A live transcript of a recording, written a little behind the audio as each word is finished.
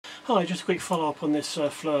Hi, just a quick follow-up on this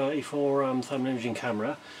Flir E4 thermal imaging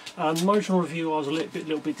camera. My original review, I was a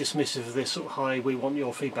little bit dismissive of this sort of "hi, we want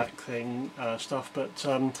your feedback" thing stuff, but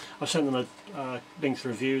I sent them a link to the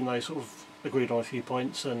review and they sort of agreed on a few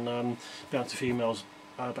points and bounced a few emails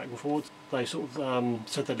back and forward. They sort of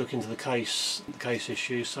said they'd look into the case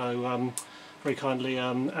issue, so very kindly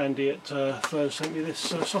Andy at Flir sent me this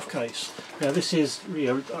soft case. Now this is,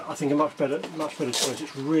 I think, a much better choice.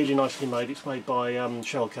 It's really nicely made. It's made by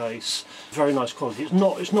Shell Case. Very nice quality.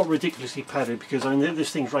 It's not ridiculously padded, because I mean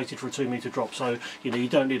this thing's rated for a 2 metre drop, so you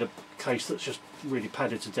don't need a case that's just really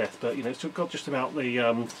padded to death. But it's got just about the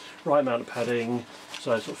right amount of padding,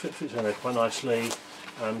 so it sort of fits in there quite nicely.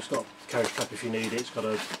 It's got a carriage strap if you need it. It's got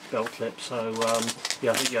a belt clip, so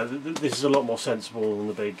yeah, I think this is a lot more sensible than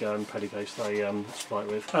the big paddy case they supply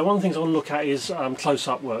it with. One of the things I want to look at is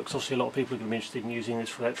close-up works. Obviously, a lot of people are going to be interested in using this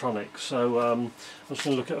for electronics, so I'm just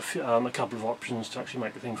going to look at a couple of options to actually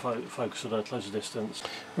make the thing focus at a closer distance.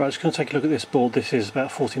 Right, just going to take a look at this board. This is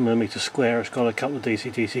about 40mm square. It's got a couple of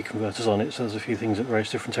DC-DC converters on it, so there's a few things at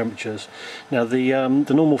various different temperatures. Now, the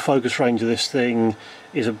normal focus range of this thing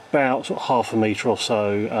is about sort of half a metre or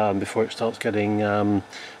so before it starts getting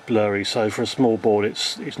blurry, so for a small board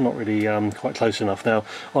it's not really quite close enough. Now,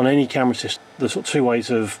 on any camera system there's sort of two ways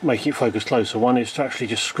of making it focus closer. One is to actually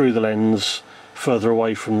just screw the lens further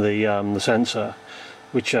away from the sensor,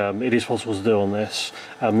 which it is possible to do on this.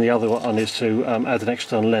 The other one is to add an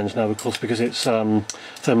external lens. Now, of course, because it's thermal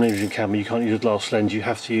imaging camera, you can't use a glass lens. You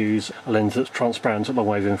have to use a lens that's transparent at long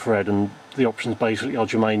wave infrared, and the options basically are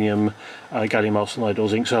germanium, gallium arsenide or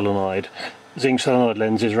zinc selenide. Zinc selenide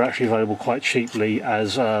lenses are actually available quite cheaply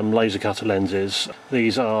as laser cutter lenses.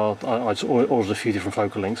 These are, I ordered a few different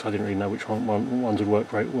focal lengths. I didn't really know which ones would work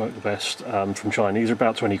the best from China. These are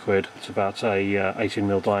about 20 quid. It's about a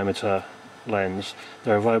 18mm diameter lens.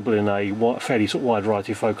 They're available in a fairly sort of wide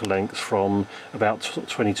variety of focal lengths, from about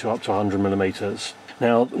 22 up to 100mm.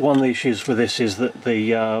 Now, one of the issues with this is that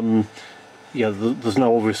there's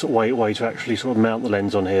no obvious sort of way to actually sort of mount the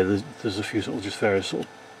lens on here. There's a few sort of just various sort of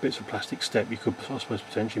bits of plastic step you could, I suppose,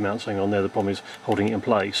 potentially mount something on there. The problem is holding it in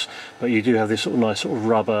place, but you do have this sort of nice sort of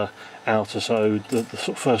rubber outer, so the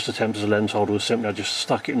sort of first attempt as a lens holder was simply I just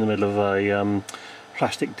stuck it in the middle of a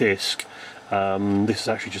plastic disc. This is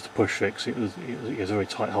actually just a push fix. It has a very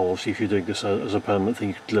tight hole. Obviously, if you're doing this as a permanent thing,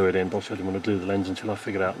 you could glue it in, but obviously I didn't want to glue the lens until I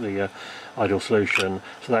figured out the ideal solution.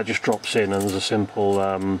 So that just drops in, and there's a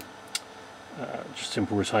simple just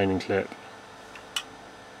simple retaining clip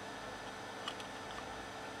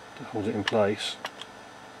to hold it in place.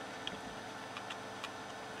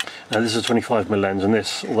 Now, this is a 25mm lens, and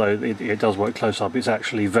this, although it does work close up, it's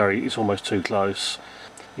actually it's almost too close.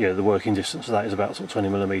 The working distance of that is about sort of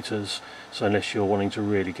 20mm, so unless you're wanting to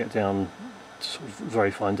really get down to sort of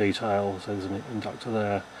very fine detail, so there's an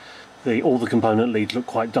inductor there. All the component leads look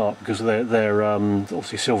quite dark because they're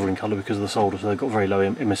obviously silver in colour because of the solder, so they've got very low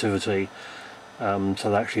emissivity. So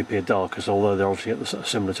they actually appear darker, so although they're obviously at a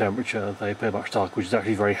similar temperature, they appear much darker, which is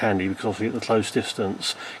actually very handy, because obviously at the close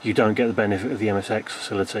distance you don't get the benefit of the MSX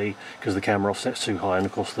facility because the camera offset's too high, and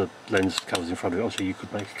of course the lens covers in front of it. Obviously you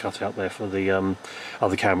could make a cutout there for the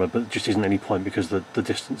other camera, but there just isn't any point because the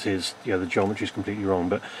distance is, the geometry is completely wrong.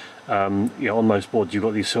 But on most boards you've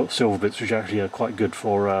got these silver bits which actually are quite good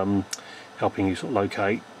for helping you sort of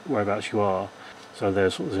locate whereabouts you are. So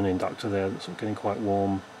there's an inductor there that's sort of getting quite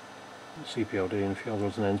warm. CPLD and a few other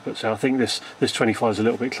odds and ends, but so I think this 25 is a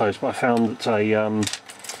little bit close, but I found that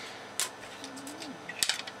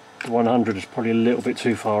the 100 is probably a little bit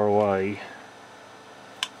too far away.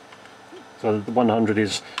 So the 100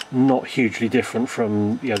 is not hugely different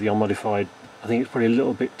from the unmodified. I think it's probably a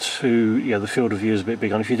little bit too, the field of view is a bit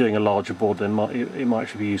big, and if you're doing a larger board then it might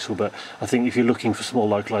actually be useful, but I think if you're looking for small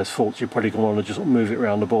localised faults, you're probably going to want to just move it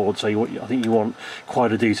around the board, so I think you want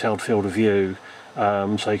quite a detailed field of view.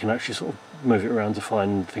 So you can actually sort of move it around to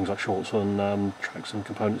find things like shorts on tracks and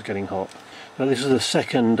components getting hot. Now, this is the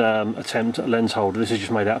second attempt at a lens holder. This is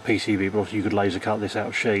just made out of PCB, but obviously you could laser cut this out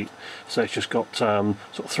of sheet. So it's just got sort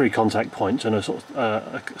of 3 contact points and a sort of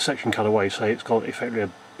a section cut away, so it's got effectively a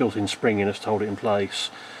built-in spring in it to hold it in place.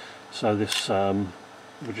 So this will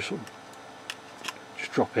just sort of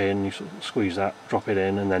drop in, you sort of squeeze that, drop it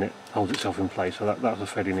in, and then it holds itself in place. So that's a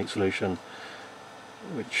fairly neat solution,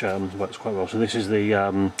 which works quite well. So this is the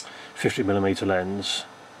 50mm lens,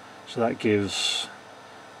 so that gives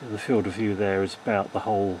the field of view there is about the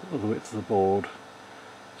whole of the width of the board,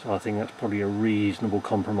 so I think that's probably a reasonable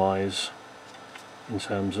compromise in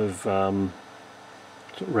terms of, sort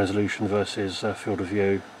of resolution versus field of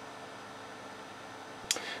view.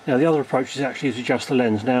 Now, the other approach is actually to adjust the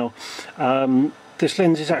lens. Now, This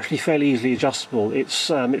lens is actually fairly easily adjustable. It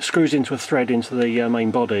screws into a thread into the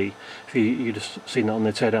main body, if you just seen that on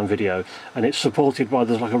the teardown video, and it's supported by,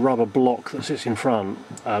 there's like a rubber block that sits in front,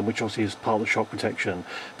 which obviously is part of the shock protection,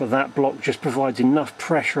 but that block just provides enough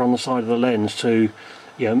pressure on the side of the lens to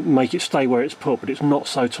make it stay where it's put, but it's not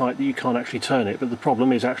so tight that you can't actually turn it. But the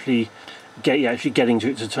problem is actually getting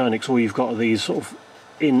to it to turn it, because all you've got are these sort of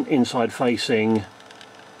inside facing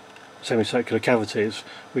semicircular cavities,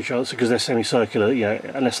 which are, because they're semicircular,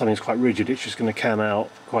 unless something's quite rigid, it's just going to cam out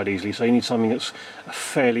quite easily. So you need something that's a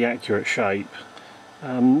fairly accurate shape.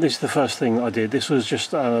 This is the first thing that I did. This was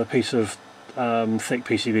just a piece of thick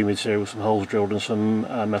PCB material with some holes drilled and some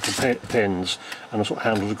metal pins and a sort of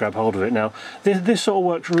handle to grab hold of it. Now this sort of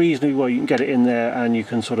works reasonably well. You can get it in there and you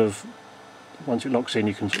can sort of, once it locks in,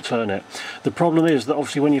 you can sort of turn it. The problem is that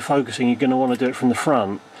obviously when you're focusing, you're going to want to do it from the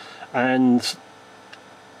front, and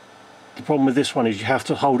the problem with this one is you have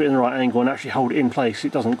to hold it in the right angle and actually hold it in place.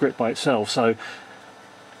 It doesn't grip by itself. So,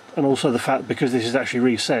 and also the fact, because this is actually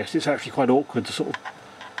recessed, it's actually quite awkward to sort of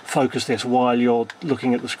focus this while you're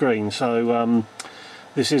looking at the screen. So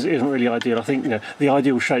this isn't really ideal. I think the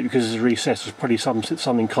ideal shape, because it's recessed, was probably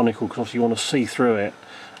something conical, because obviously you want to see through it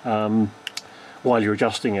while you're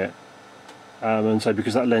adjusting it. And so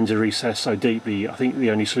because that lens is recessed so deeply, I think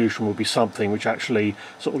the only solution would be something which actually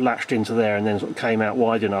sort of latched into there and then sort of came out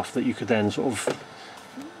wide enough that you could then sort of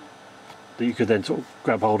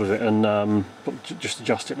grab hold of it and just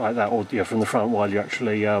adjust it like that, or from the front while you're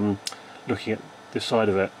actually looking at this side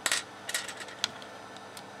of it.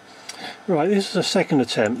 Right, this is a second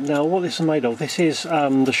attempt. Now what this is made of, this is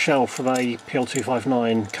the shell from a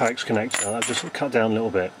PL259 coax connector that I've just sort of cut down a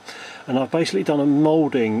little bit. And I've basically done a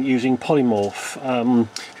moulding using polymorph.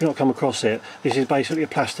 If you've not come across it, this is basically a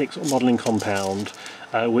plastic sort of modelling compound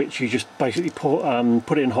which you just basically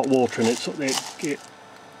put it in hot water, and it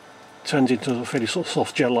turns into a fairly sort of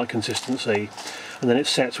soft gel-like consistency, and then it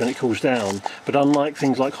sets when it cools down. But unlike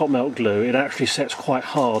things like hot melt glue, it actually sets quite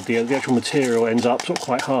hard. The actual material ends up sort of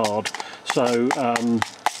quite hard, so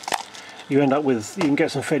you end up with, you can get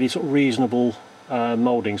some fairly sort of reasonable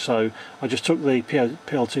moulding. So I just took the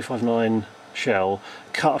PL259 shell,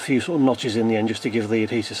 cut a few sort of notches in the end just to give the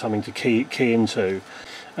adhesive something to key into.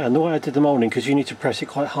 And the way I did the moulding, because you need to press it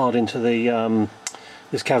quite hard into the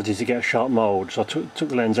this cavity to get a sharp mould, so I took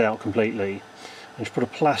the lens out completely and just put a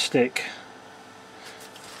plastic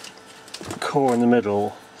core in the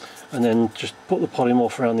middle, and then just put the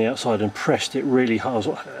polymorph around the outside and pressed it really hard,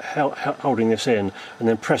 holding this in, and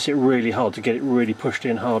then press it really hard to get it really pushed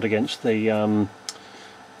in hard against the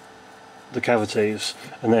cavities,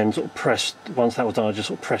 and then sort of pressed. Once that was done, I just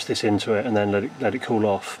sort of pressed this into it and then let it cool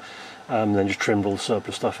off, and then just trimmed all the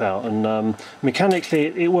surplus stuff out. And mechanically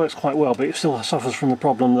it works quite well, but it still suffers from the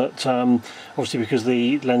problem that obviously because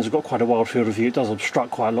the lens has got quite a wide field of view, it does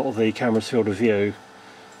obstruct quite a lot of the camera's field of view.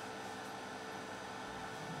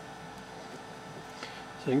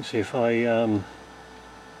 So you can see if I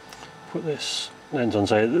put this lens on,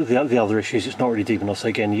 say the other issue is it's not really deep enough, so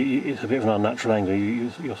again it's a bit of an unnatural angle.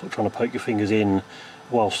 You're sort of trying to poke your fingers in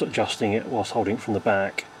whilst adjusting it, whilst holding it from the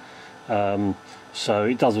back. So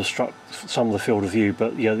it does obstruct some of the field of view,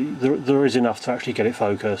 but there is enough to actually get it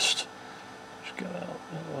focused. Just go out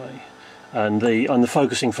that way. And the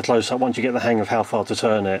focusing for close-up, once you get the hang of how far to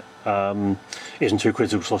turn it, isn't too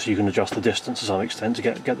critical, so you can adjust the distance to some extent to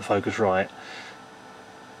get the focus right.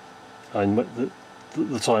 And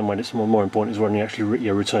the time when it's more important is when you're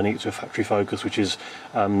actually returning it to a factory focus, which is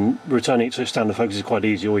returning it to a standard focus is quite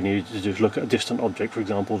easy. All you need to do is look at a distant object, for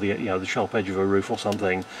example, the sharp edge of a roof or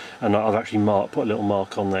something, and I've actually put a little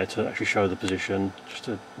mark on there to actually show the position, just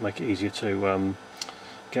to make it easier to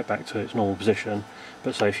get back to its normal position.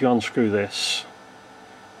 But so if you unscrew this,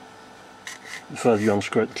 the further you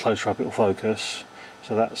unscrew it, the closer up it will focus.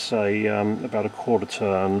 So that's about a quarter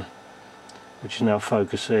turn, which is now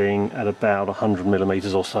focusing at about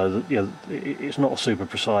 100mm or so. It's not a super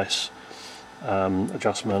precise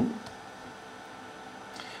adjustment.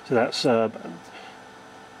 So that's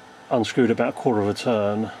unscrewed about a quarter of a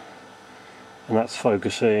turn, and that's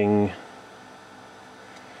focusing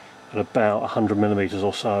at about 100mm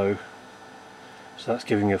or so. So that's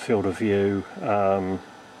giving you a field of view, I don't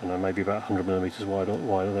know, maybe about 100mm wide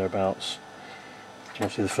or thereabouts.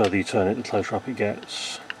 Obviously the further you turn it, the closer up it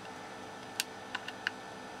gets.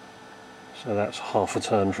 So that's half a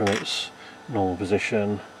turn from its normal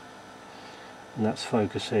position, and that's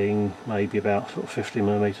focusing maybe about sort of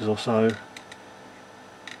 50mm or so.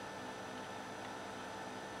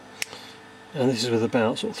 And this is with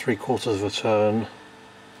about sort of 3/4 of a turn,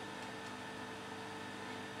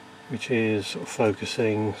 which is sort of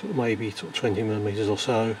focusing sort of maybe sort of 20mm or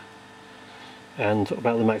so. and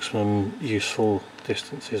about the maximum useful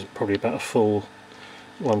distance is probably about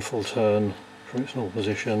one full turn from its normal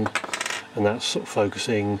position, and that's sort of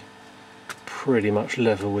focusing pretty much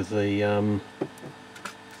level with the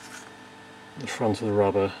front of the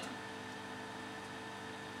rubber.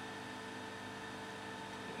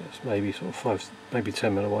 It's maybe sort of maybe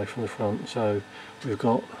 10 mil away from the front, so we've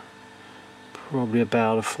got probably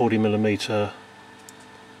about a 40mm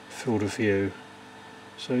field of view,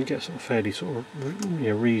 so you get sort of fairly sort of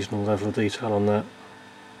reasonable level of detail on that.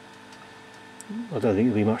 I don't think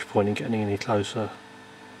there'll be much point in getting any closer.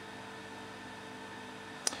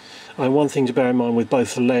 And one thing to bear in mind with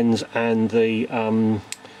both the lens and the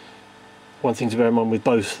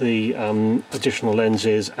additional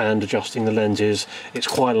lenses and adjusting the lenses, it's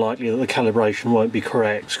quite likely that the calibration won't be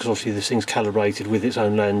correct, because obviously this thing's calibrated with its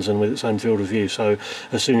own lens and with its own field of view, so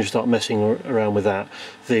as soon as you start messing around with that,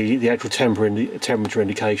 the actual temperature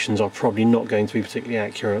indications are probably not going to be particularly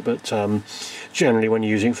accurate. But generally when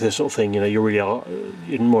you're using it for this sort of thing, you really are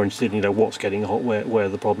more interested in what's getting hot, where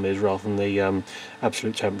the problem is, rather than the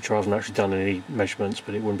absolute temperature. I haven't actually done any measurements,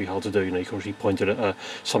 but it wouldn't be hard to do. You can obviously point it at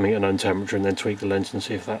something at a known temperature and then tweak the lens and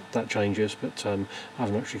see if that changes, but I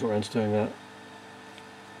haven't actually got around to doing that.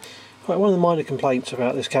 Right, one of the minor complaints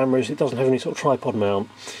about this camera is it doesn't have any sort of tripod mount.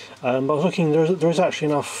 But I was looking, there is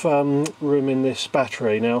actually enough room in this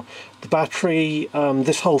battery. Now the battery,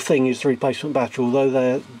 this whole thing is the replacement battery,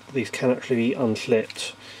 although these can actually be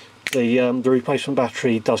unclipped. The replacement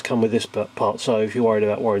battery does come with this part, so if you're worried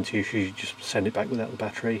about warranty issues, you just send it back without the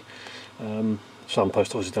battery. Some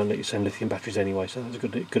post offices don't let you send lithium batteries anyway, so that's a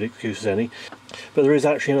good excuse as any. But there is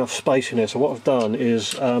actually enough space in here, so what I've done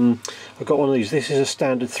is I've got one of these. This is a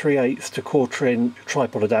standard 3/8 to 1/4 inch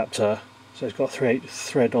tripod adapter, so it's got a 3/8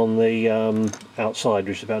 thread on the outside,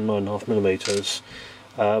 which is about 9.5mm.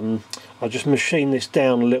 I just machined this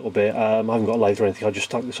down a little bit. I haven't got a lathe or anything. I just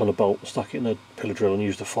stuck this on a bolt, stuck it in a pillar drill and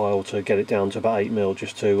used a file to get it down to about 8mm,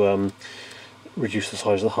 just to reduce the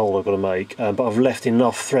size of the hole I've got to make. But I've left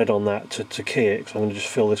enough thread on that to key it, because I'm going to just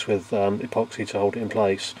fill this with epoxy to hold it in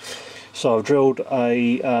place. So I've drilled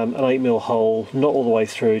an 8mm hole, not all the way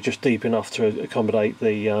through, just deep enough to accommodate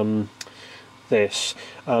the this.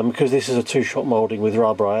 Because this is a two-shot moulding with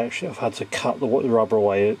rubber, I've had to cut the rubber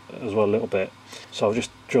away as well a little bit. So I've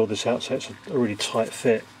just drilled this out so it's a really tight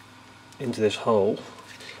fit into this hole,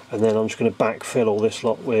 and then I'm just going to backfill all this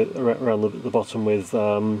lot around the bottom with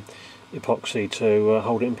epoxy to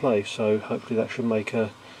hold it in place. So hopefully that should make a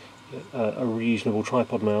reasonable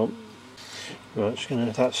tripod mount. Right,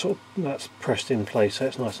 that's pressed in place, so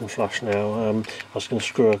it's nice and flush now. I'm just going to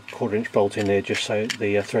screw a 1/4 inch bolt in here just so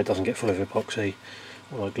the thread doesn't get full of epoxy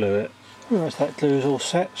while I glue it. Right, that glue is all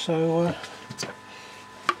set, so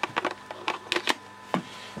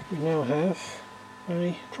we now have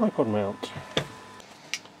a tripod mount.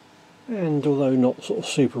 And although not sort of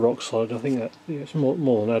super rock solid, I think that it's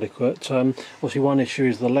more than adequate. Obviously one issue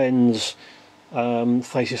is the lens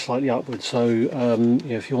faces slightly upwards, so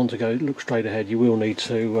if you want to look straight ahead, you will need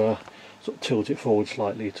to sort of tilt it forward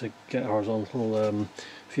slightly to get a horizontal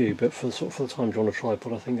view. But for the times you're on a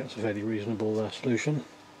tripod, I think that's a fairly reasonable solution.